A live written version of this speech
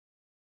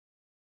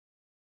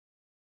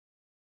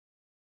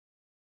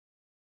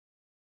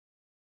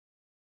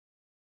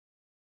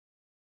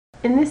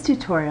In this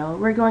tutorial,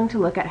 we're going to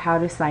look at how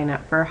to sign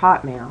up for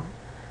Hotmail.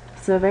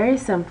 So very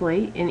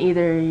simply, in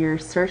either your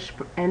search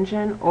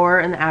engine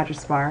or in the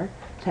address bar,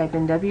 type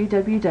in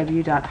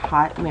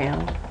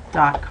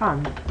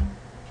www.hotmail.com.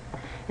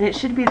 And it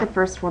should be the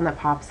first one that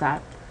pops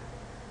up.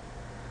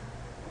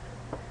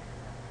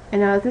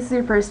 And now if this is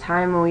your first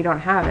time and we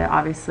don't have it,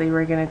 obviously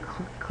we're going to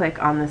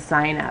click on the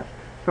sign up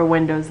for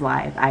Windows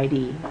Live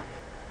ID.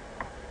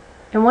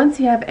 And once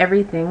you have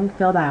everything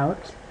filled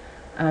out,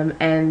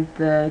 and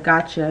the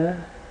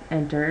gotcha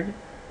entered,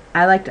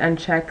 I like to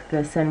uncheck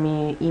the send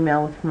me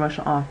email with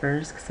promotional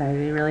offers because I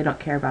really don't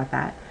care about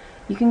that.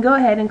 You can go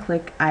ahead and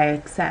click I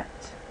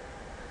accept,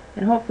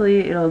 and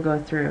hopefully it'll go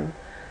through.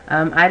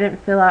 I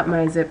didn't fill out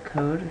my zip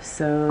code,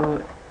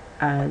 so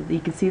you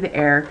can see the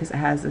error because it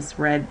has this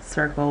red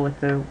circle with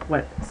the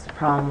what's the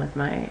problem with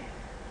my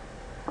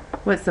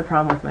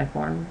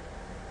form.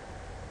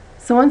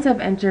 So once I've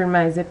entered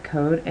my zip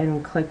code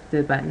and clicked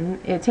the button,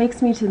 it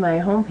takes me to my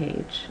home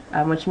page,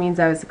 which means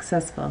I was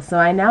successful. So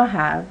I now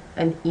have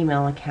an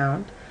email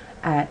account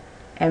at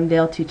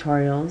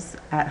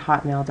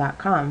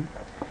mdaletutorials@hotmail.com.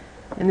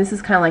 And this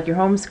is kind of like your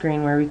home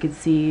screen where we could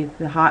see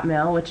the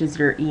Hotmail, which is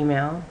your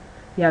email.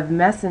 You have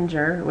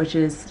Messenger, which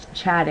is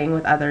chatting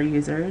with other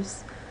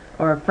users,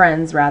 or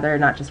friends rather,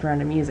 not just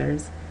random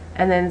users.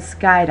 And then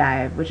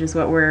SkyDrive, which is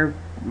what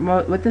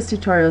this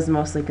tutorial is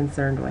mostly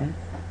concerned with.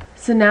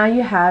 So now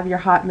you have your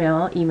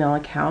Hotmail email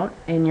account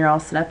and you're all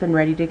set up and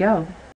ready to go.